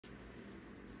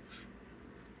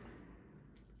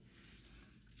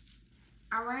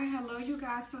All right, hello you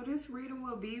guys. So this reading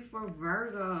will be for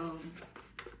Virgo.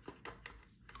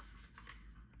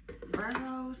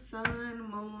 Virgo,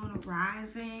 sun, moon,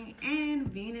 rising, and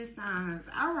Venus signs.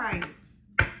 All right.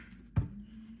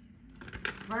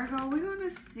 Virgo, we're going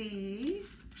to see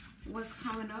what's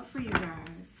coming up for you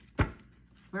guys.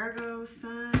 Virgo,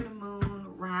 sun, moon,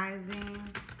 rising,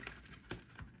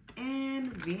 and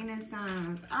Venus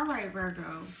signs. All right,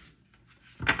 Virgo.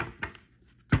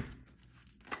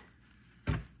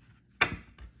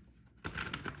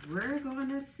 We're going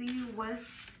to see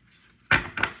what's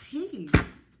tea.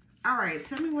 All right,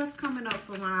 tell me what's coming up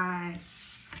for my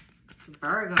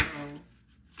Virgo.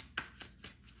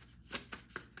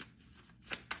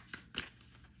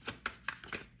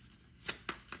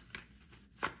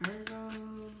 Virgo,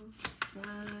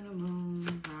 sun,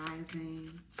 moon,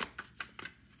 rising,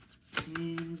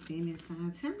 and Venus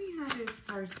sign. Tell me how this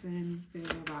person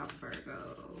feels about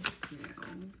Virgo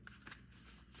now.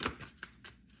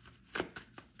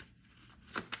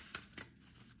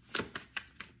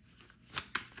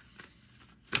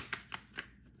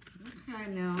 I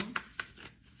know.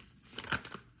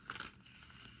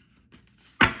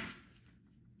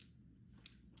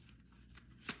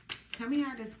 Tell me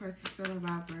how this person feels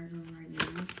about Virgo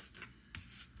right now.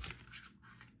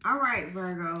 All right,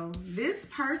 Virgo. This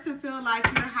person feels like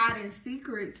you're hiding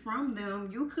secrets from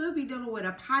them. You could be dealing with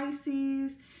a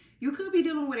Pisces. You could be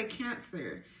dealing with a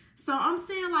Cancer. So I'm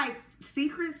saying like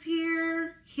secrets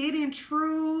here, hidden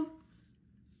truth.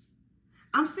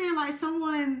 I'm saying like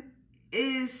someone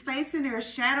is facing their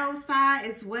shadow side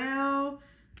as well.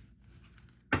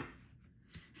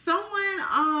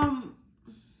 Someone,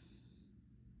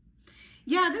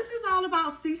 yeah, this is all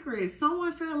about secrets.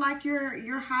 Someone feel like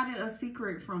you're hiding a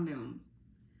secret from them.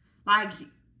 Like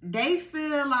they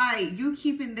feel like you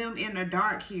keeping them in the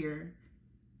dark here.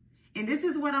 And this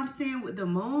is what I'm seeing with the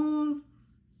moon.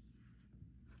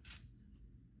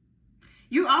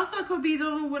 You also could be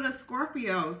dealing with a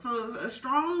Scorpio. So a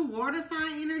strong water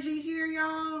sign energy here,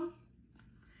 y'all.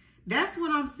 That's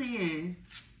what I'm saying.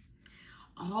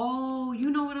 Oh, you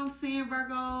know what I'm saying,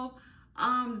 Virgo?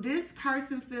 This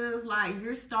person feels like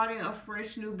you're starting a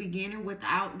fresh new beginning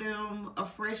without them. A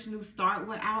fresh new start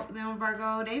without them,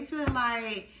 Virgo. They feel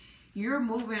like you're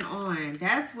moving on.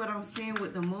 That's what I'm seeing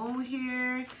with the moon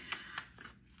here.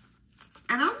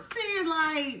 And I'm saying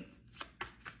like,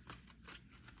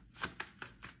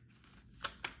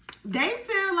 they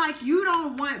feel like you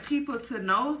don't want people to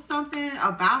know something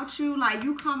about you. Like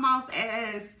you come off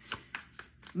as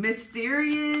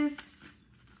mysterious.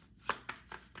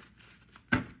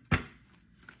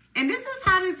 And this is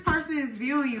how this person is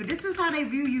viewing you. This is how they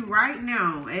view you right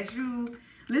now as you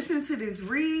listen to this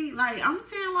read. Like I'm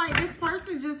saying like this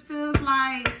person just feels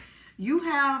like you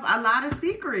have a lot of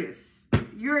secrets.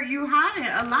 You hiding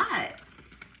a lot.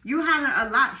 You hiding a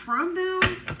lot from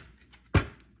them.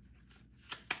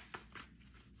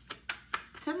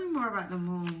 Tell me more about the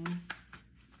moon.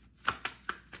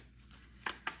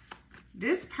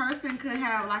 This person could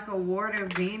have like a water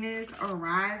Venus or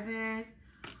rising.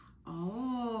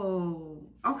 Oh.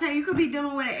 Okay, you could be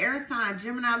dealing with an air sign,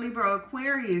 Gemini, Libra,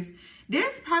 Aquarius.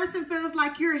 This person feels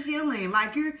like you're healing.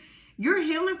 Like you're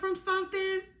healing from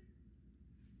something.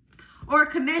 Or a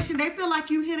connection. They feel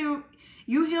like you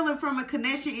healing from a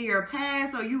connection in your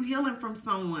past, or you healing from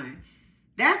someone.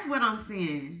 That's what I'm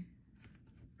seeing.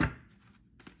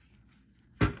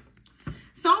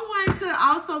 Someone could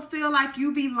also feel like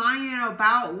you be lying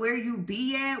about where you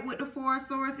be at with the Four of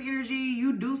Swords energy.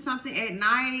 You do something at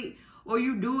night, or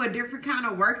you do a different kind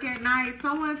of work at night.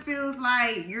 Someone feels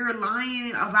like you're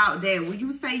lying about that. When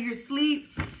you say you're asleep,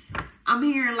 I'm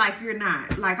hearing like you're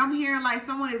not. Like I'm hearing like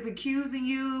someone is accusing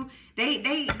you.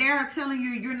 They're telling you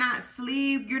you're not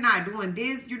asleep. You're not doing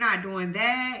this. You're not doing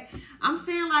that. I'm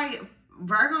saying like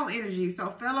Virgo energy.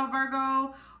 So fellow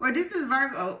Virgo, or this is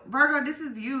Virgo. Virgo, this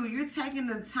is you. You're taking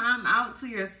the time out to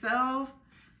yourself.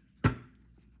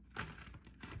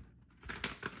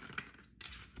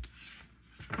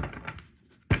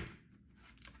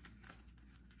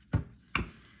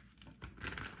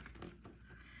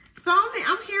 So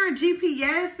I'm hearing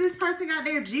GPS. This person got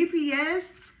their GPS.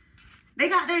 They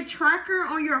got their tracker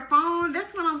on your phone.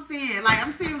 That's what I'm saying. Like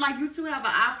I'm saying like you two have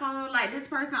an iPhone. Like this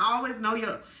person always know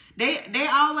your they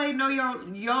always know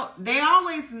they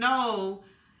always know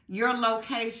your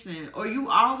location, or you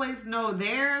always know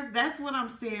theirs. That's what I'm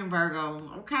seeing, Virgo.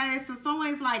 Okay, so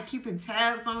someone's like keeping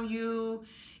tabs on you.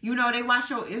 You know, they watch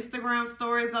your Instagram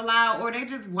stories a lot, or they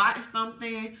just watch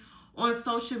something on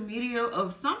social media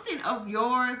of something of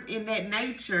yours in that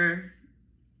nature.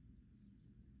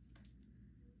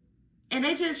 And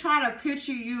they just try to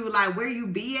picture you like where you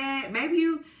be at. Maybe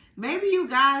Maybe you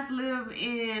guys live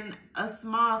in a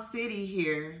small city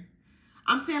here.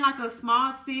 I'm saying like a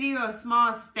small city or a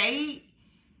small state.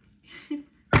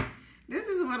 This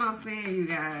is what I'm saying, you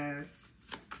guys.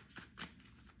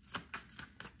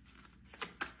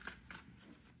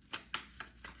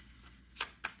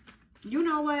 You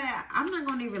know what? I'm not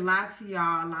gonna even lie to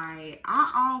y'all. Like,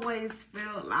 I always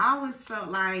felt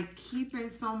like keeping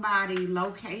somebody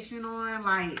location on,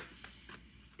 like,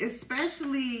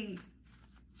 especially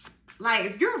like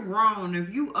if you're grown, if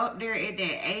you up there at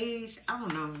that age, I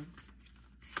don't know.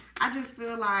 I just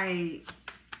feel like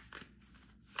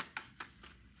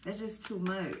that's just too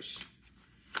much.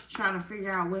 Trying to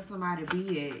figure out where somebody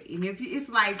be at. And if you, it's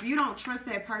like if you don't trust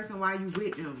that person while you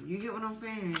with them. You get what I'm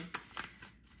saying?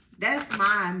 That's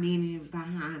my meaning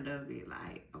behind of it.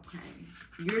 Like, okay,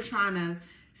 you're trying to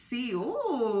see,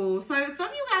 oh, so some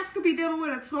of you guys could be dealing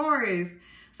with a Taurus.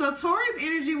 So Taurus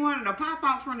energy wanted to pop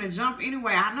out from the jump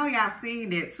anyway. I know y'all seen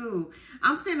that too.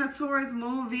 I'm seeing a Taurus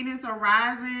moon, Venus are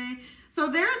rising. So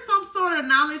there's some sort of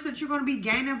knowledge that you're going to be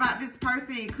gaining about this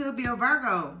person. It could be a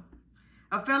Virgo,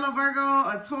 a fellow Virgo,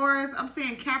 a Taurus. I'm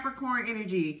seeing Capricorn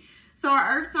energy. So an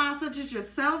earth sign such as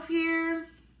yourself here.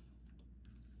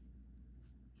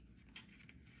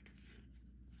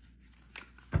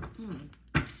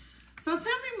 So tell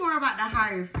me more about the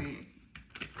Hierophant.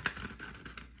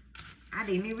 I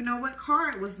didn't even know what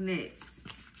card was next.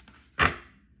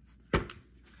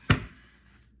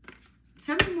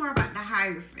 Tell me more about the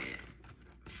Hierophant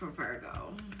for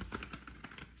Virgo.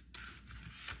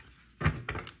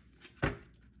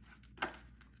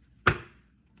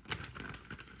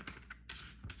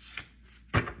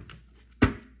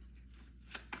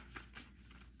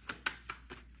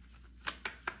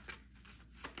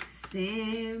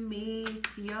 Send me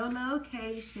your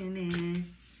location in.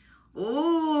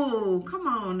 Oh, come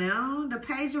on now. The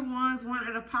Page of Wands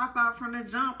wanted to pop out from the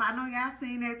jump. I know y'all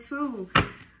seen that too.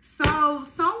 So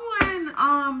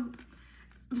someone,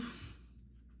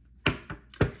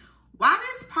 why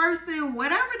this person,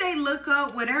 whatever they look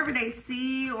up, whatever they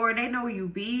see, or they know you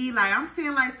be, like I'm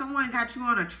saying like someone got you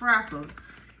on a tracker.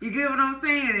 You get what I'm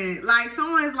saying? Like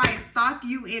someone's like stalking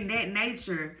you in that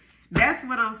nature. That's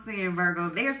what I'm saying, Virgo.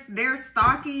 They're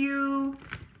stalking you.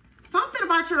 Something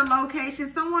about your location.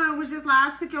 Someone was just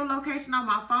like, I took your location on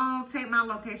my phone, take my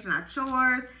location out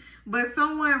yours. But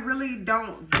someone really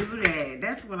don't do that.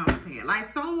 That's what I'm saying.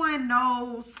 Like someone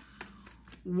knows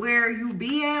where you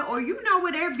be at, or you know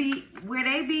where they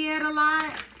be at a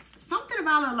lot. Something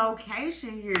about a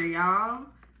location here, y'all.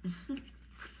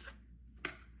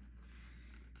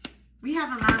 We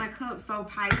have a 9 of Cups, so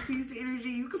Pisces energy.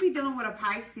 You could be dealing with a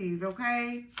Pisces,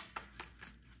 okay?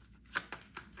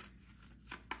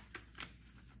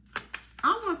 I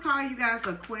almost call you guys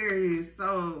Aquarius,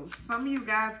 so some of you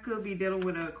guys could be dealing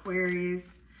with an Aquarius.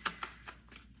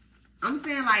 I'm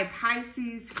saying like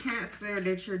Pisces, Cancer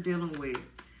that you're dealing with.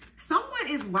 Someone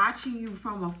is watching you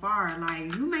from afar.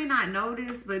 Like, you may not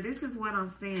notice, but this is what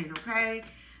I'm saying, okay?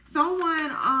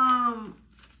 Someone,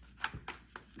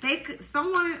 they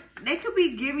could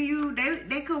be giving you,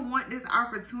 they could want this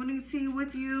opportunity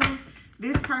with you.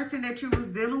 This person that you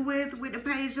was dealing with the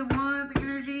Page of Wands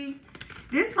energy.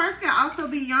 This person can also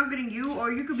be younger than you,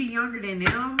 or you could be younger than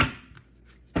them.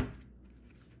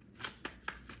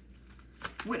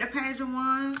 With the Page of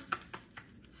Wands.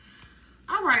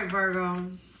 All right,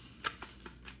 Virgo.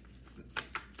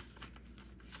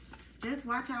 Just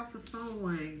watch out for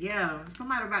someone. Yeah,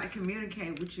 somebody about to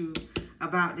communicate with you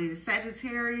about this.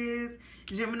 Sagittarius,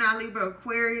 Gemini, Libra,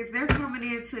 Aquarius. They're coming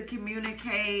in to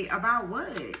communicate about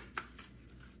what?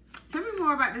 Tell me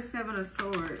more about the 7 of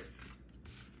Swords.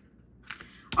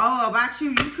 Oh, about you.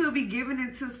 You could be giving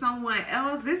it to someone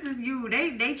else. This is you.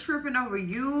 They tripping over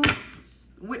you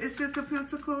with the 6 of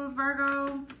Pentacles,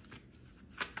 Virgo.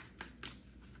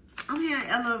 I'm hearing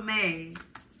LMA.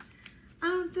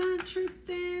 I'm done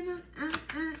tripping.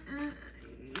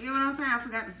 You know what I'm saying? I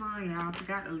forgot the song, y'all. I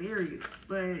forgot the lyrics.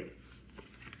 But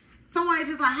someone is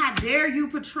just like, how dare you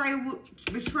betray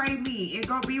me and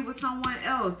go be with someone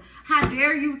else? How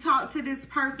dare you talk to this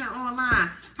person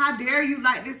online? How dare you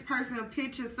like this person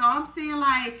picture? So I'm saying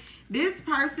like this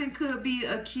person could be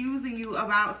accusing you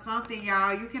about something,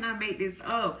 y'all. You cannot make this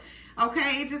up.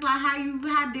 Okay? It's just like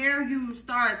how dare you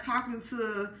start talking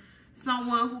to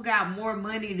someone who got more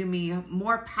money than me,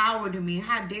 more power than me.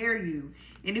 How dare you?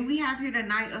 And then we have here the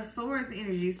Knight of Swords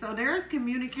energy. So there's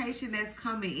communication that's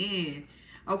coming in.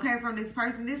 Okay, from this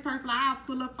person. This person, like, I'll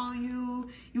pull up on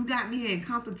you. You got me in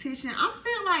competition. I'm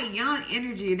still like young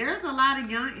energy. There's a lot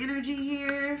of young energy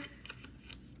here.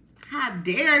 How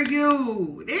dare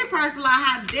you? This person like,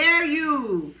 how dare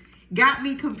you? got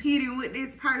me competing with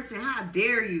this person. How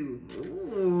dare you?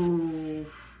 Ooh.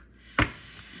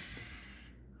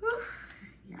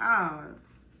 Y'all,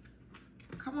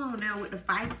 come on now with the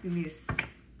feistiness.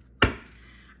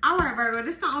 All right, Virgo,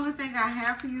 this is the only thing I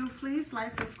have for you. Please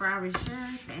like, subscribe, and share.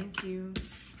 Thank you.